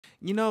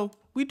You know,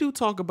 we do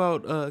talk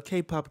about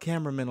K-pop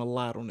cameramen a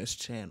lot on this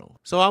channel.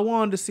 So I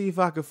wanted to see if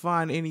I could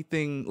find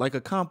anything like a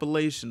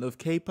compilation of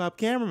K-pop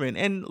cameramen.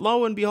 And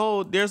lo and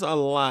behold, there's a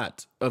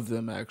lot of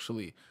them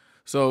actually.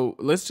 So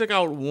let's check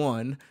out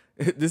one.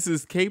 This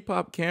is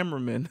K-pop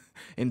cameramen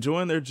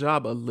enjoying their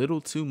job a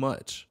little too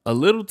much. A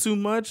little too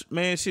much?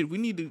 Man, shit, we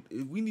need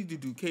to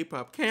do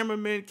K-pop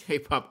cameramen,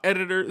 K-pop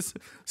editors,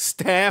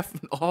 staff,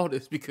 and all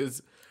this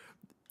because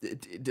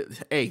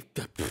hey,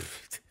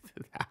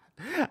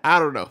 I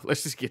don't know.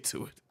 Let's just get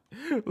to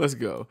it. Let's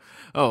go.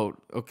 Oh,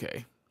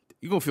 okay.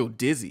 You're gonna feel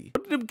dizzy.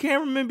 What did them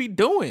cameramen be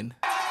doing?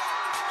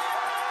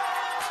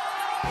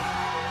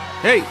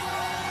 Hey.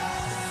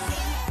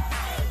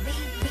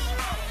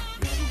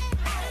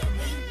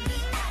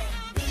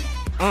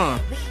 Oh,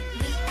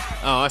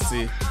 I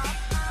see.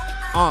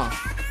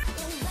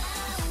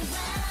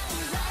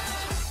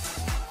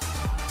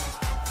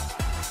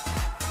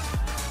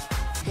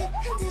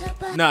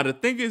 Nah, the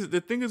thing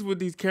is with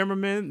these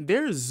cameramen,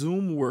 their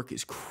zoom work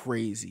is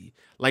crazy.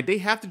 Like they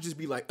have to just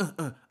be like,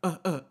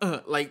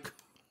 like,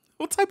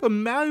 what type of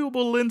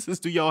malleable lenses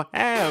do y'all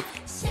have?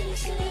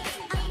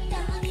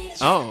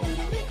 Oh.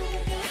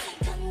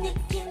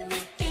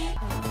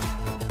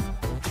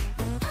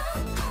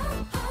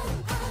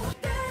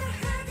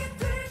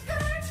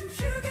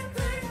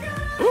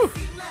 Ooh.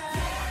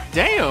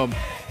 Damn.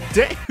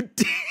 Damn.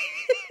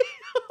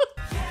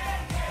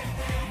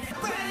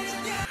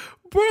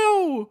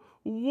 Bro,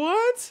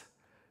 what?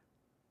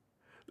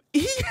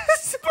 He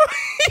has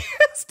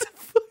to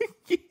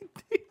fucking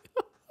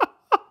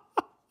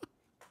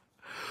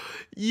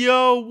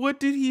Yo, what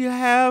did he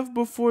have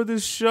before the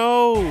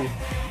show?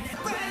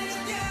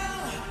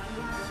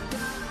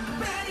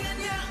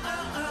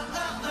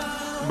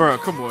 Bro,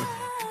 come on.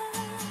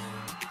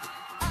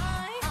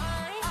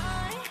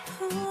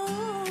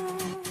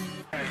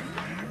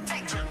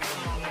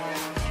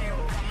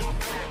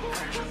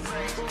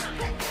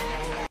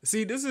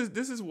 See, this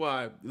is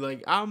why,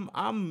 like,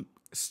 I'm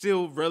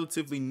still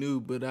relatively new,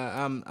 but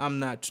I'm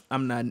not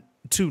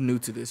too new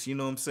to this. You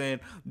know what I'm saying?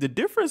 The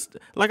difference,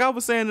 like I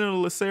was saying in the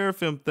Le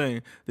Seraphim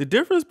thing, the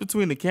difference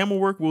between the camera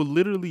work will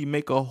literally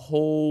make a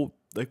whole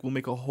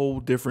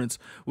difference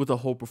with the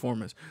whole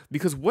performance.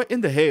 Because what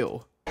in the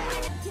hell?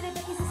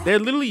 They're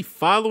literally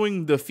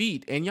following the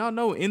feet, and y'all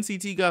know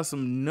NCT got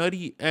some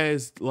nutty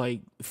ass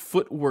like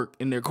footwork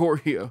in their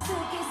choreo.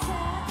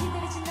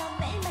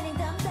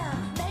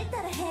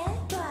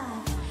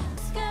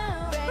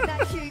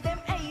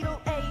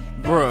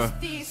 Bruh.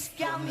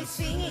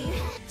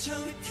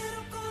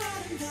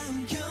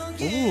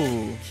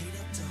 Ooh.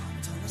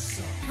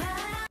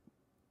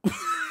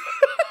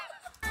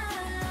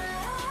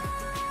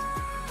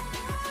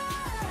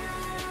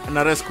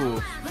 Now that's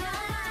cool.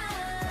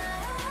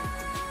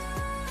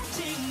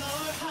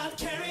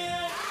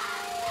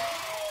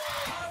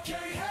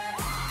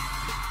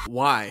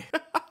 Why?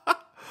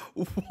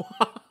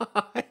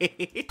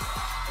 Why?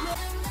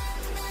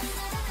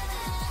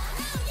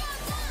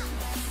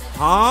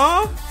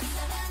 Huh?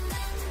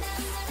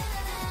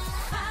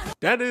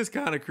 That is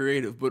kind of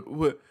creative, but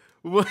what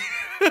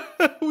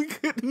we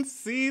couldn't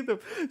see them.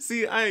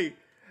 See,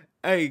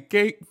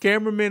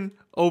 cameraman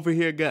over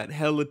here got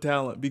hella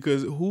talent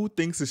because who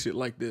thinks of shit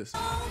like this?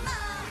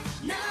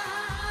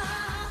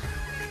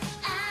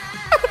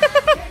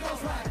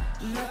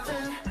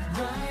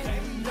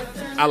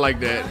 I like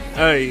that.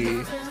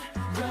 Hey.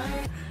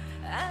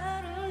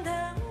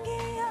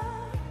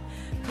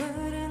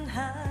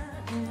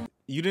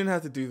 You didn't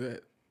have to do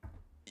that.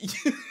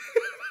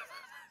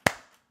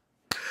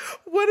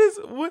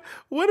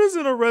 What is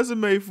in a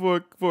resume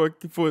for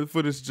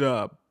this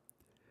job?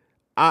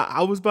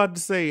 I was about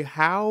to say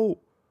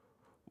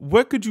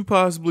what could you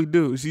possibly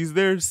do? She's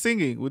there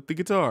singing with the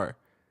guitar.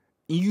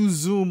 You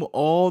zoom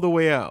all the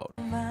way out.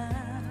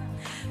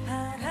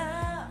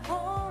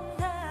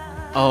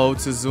 Oh,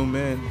 to zoom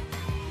in.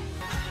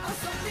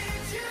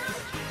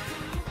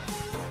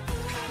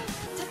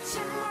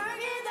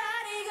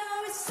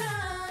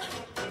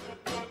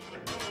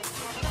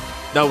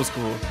 That was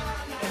cool.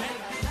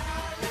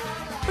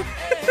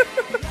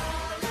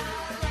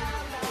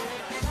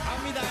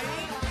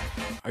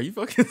 Are you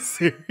fucking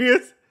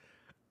serious?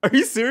 Are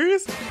you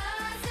serious?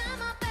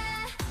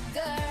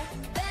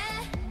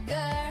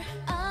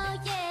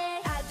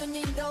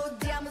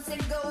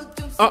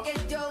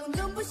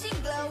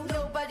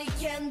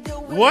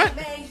 What?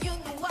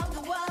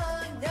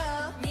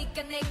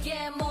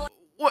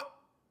 What?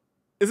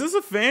 Is this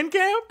a fan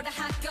cam?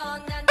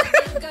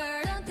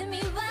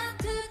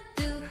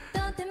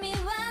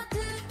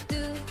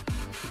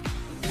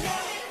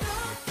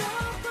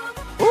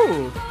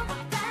 Ooh.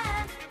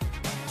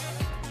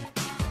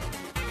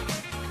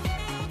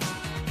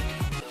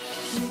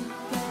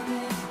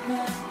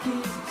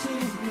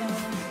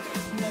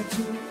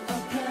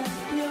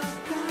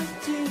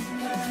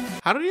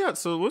 How do y'all,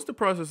 so what's the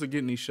process of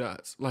getting these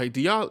shots? Like, do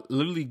y'all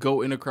literally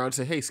go in a crowd and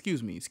say, hey,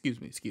 excuse me.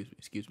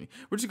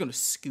 We're just gonna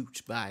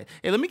scooch by.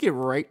 Hey, let me get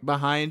right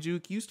behind you.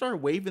 Can you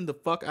start waving the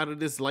fuck out of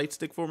this light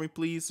stick for me,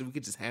 please? So we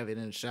could just have it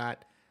in a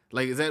shot.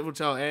 Like, is that what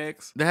y'all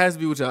ask? That has to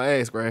be what y'all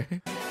ask, right?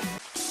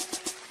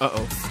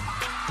 Uh-oh.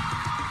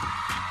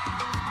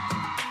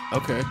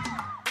 Okay.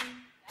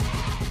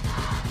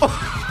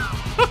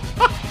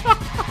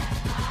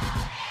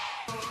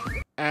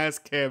 Ass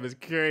cam is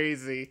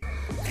crazy.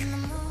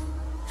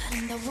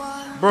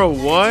 Bro,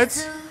 what?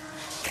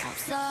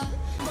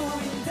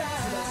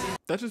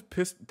 That just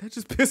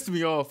pissed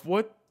me off.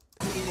 What?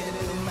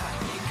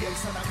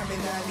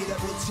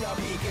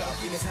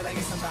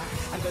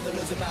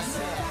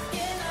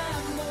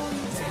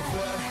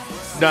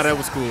 Nah, that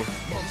was cool.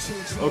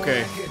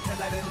 Okay.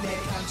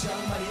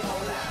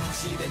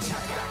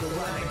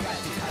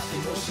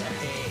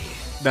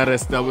 Nah,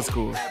 that was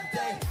cool.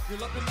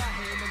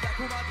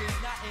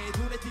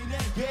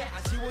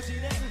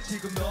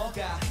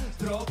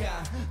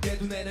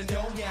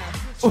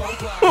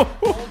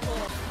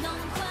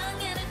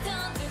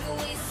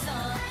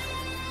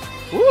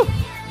 Woo,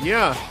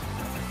 yeah.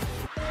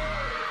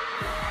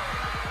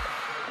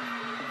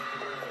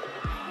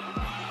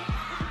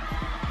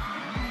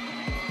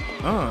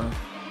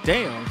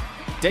 Damn.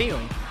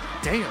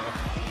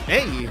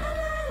 Hey.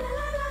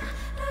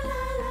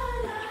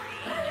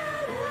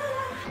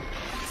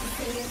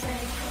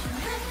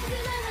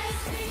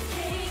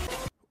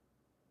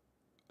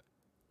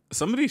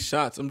 Some of these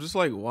shots, I'm just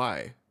like,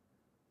 why?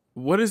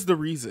 What is the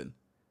reason?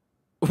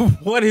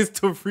 What is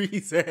the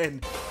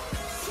reason?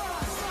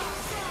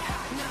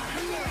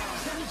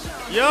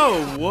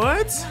 Yo,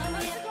 what?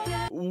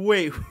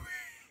 Wait,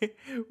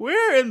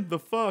 where in the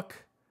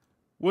fuck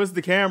was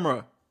the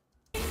camera?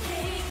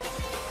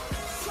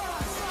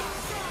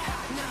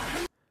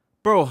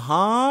 Bro,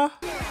 huh?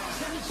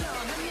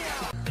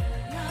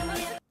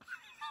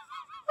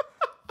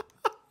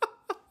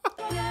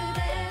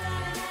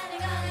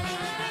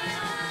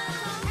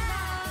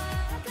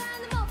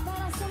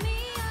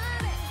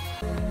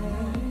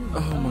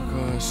 Oh my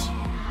gosh.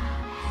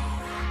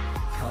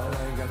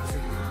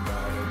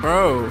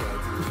 Bro.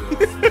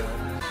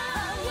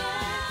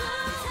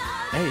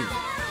 Hey.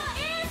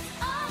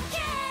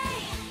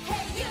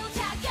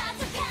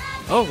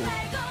 Oh.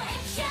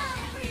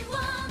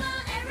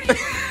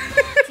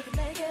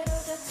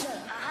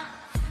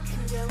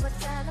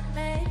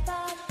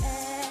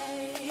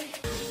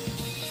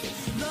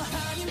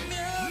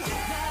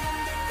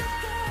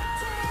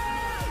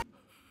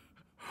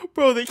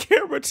 Bro, the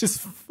camera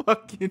just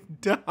fucking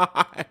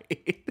died.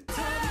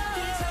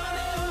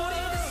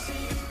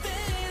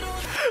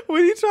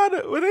 When they try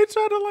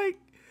to like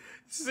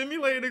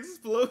simulate an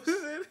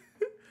explosion.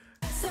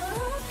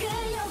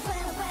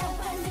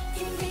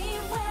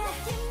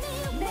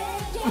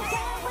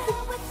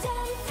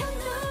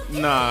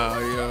 Nah,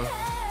 yo.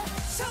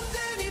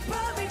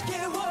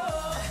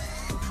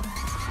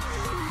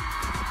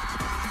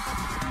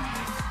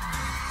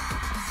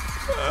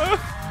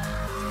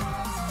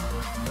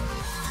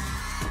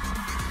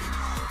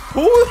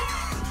 Who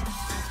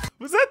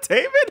was that?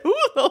 David? Who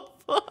the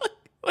fuck?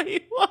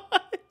 Wait,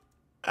 what?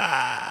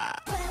 Ah.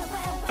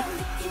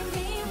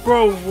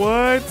 Bro,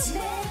 what?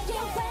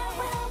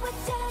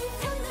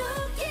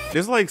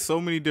 There's like so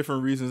many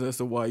different reasons as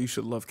to why you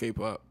should love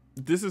K-pop.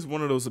 This is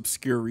one of those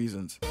obscure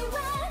reasons.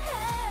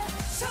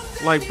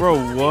 Like, bro,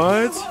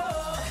 what?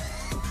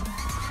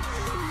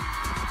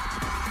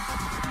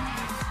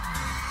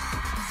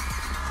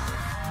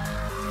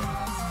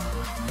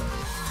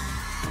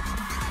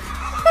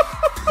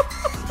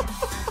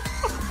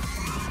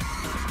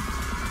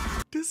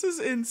 This is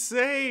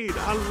insane.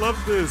 I love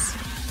this.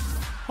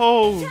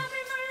 Oh.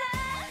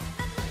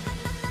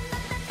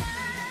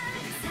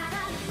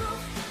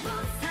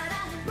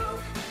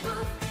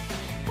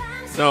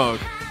 Dog.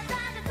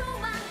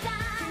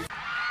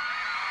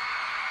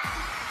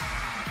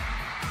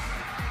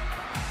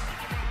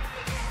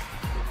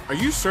 Are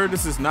you sure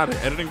this is not an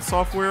editing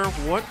software?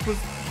 What was...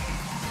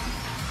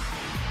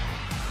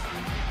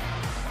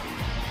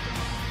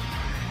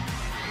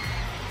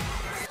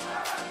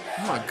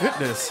 Oh my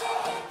goodness.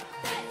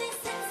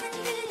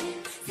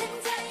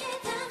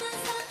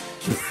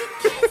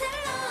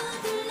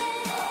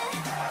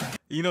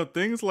 You know,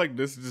 things like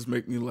this just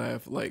make me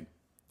laugh. Like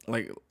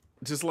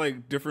just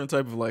like different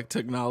type of like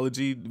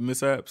technology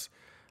mishaps.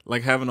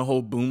 Like having a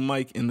whole boom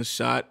mic in the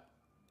shot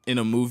in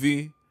a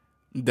movie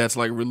that's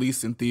like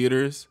released in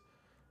theaters.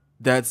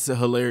 That's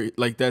hilarious.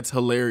 Like, that's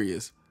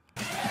hilarious.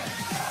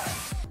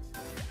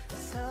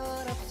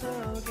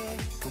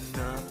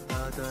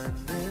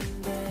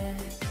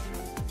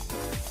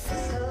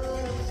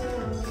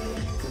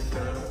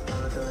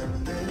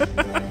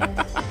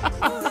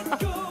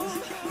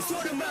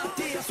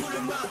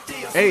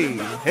 Hey,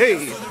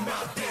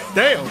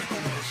 damn.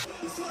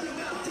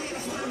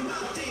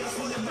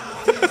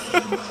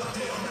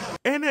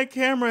 And that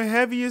camera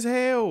heavy as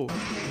hell.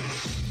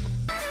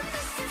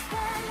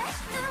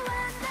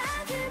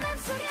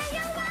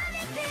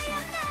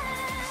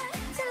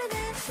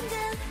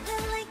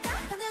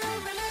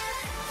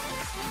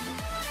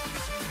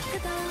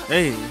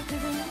 Hey.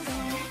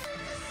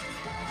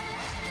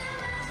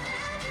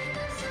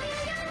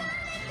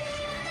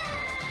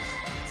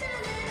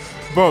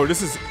 Bro,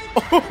 this is...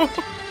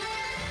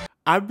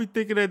 I be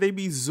thinking that they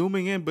be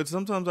zooming in, but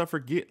sometimes I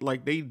forget.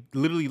 Like they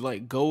literally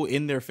like go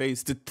in their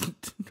face to.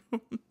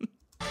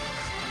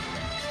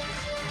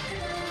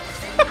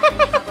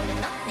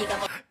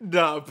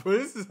 Nah, bro,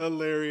 this is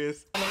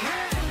hilarious.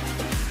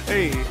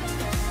 Hey,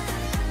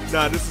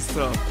 nah, this is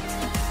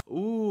tough.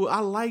 Ooh, I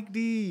like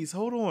these.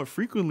 Hold on,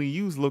 frequently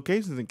used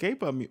locations in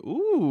K-pop.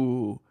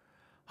 Ooh,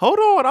 hold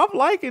on, I'm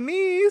liking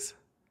these.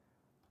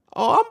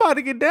 Oh, I'm about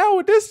to get down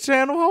with this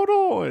channel. Hold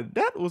on,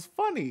 that was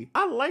funny.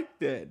 I like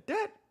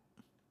that.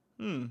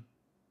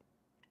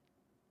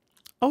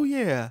 Oh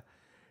yeah,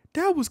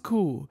 that was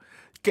cool.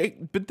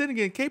 But then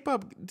again,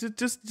 K-pop,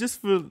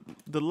 just for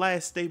the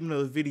last statement of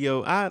the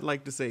video, I'd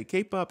like to say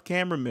K-pop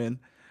cameramen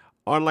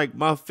are like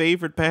my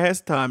favorite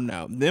pastime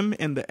now. Them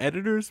and the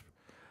editors,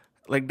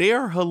 like they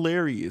are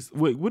hilarious.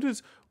 Wait, what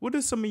is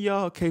some of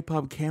y'all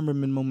K-pop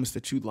cameraman moments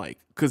that you like?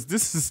 Cause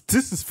this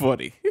is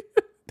funny.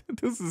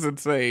 This is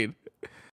insane.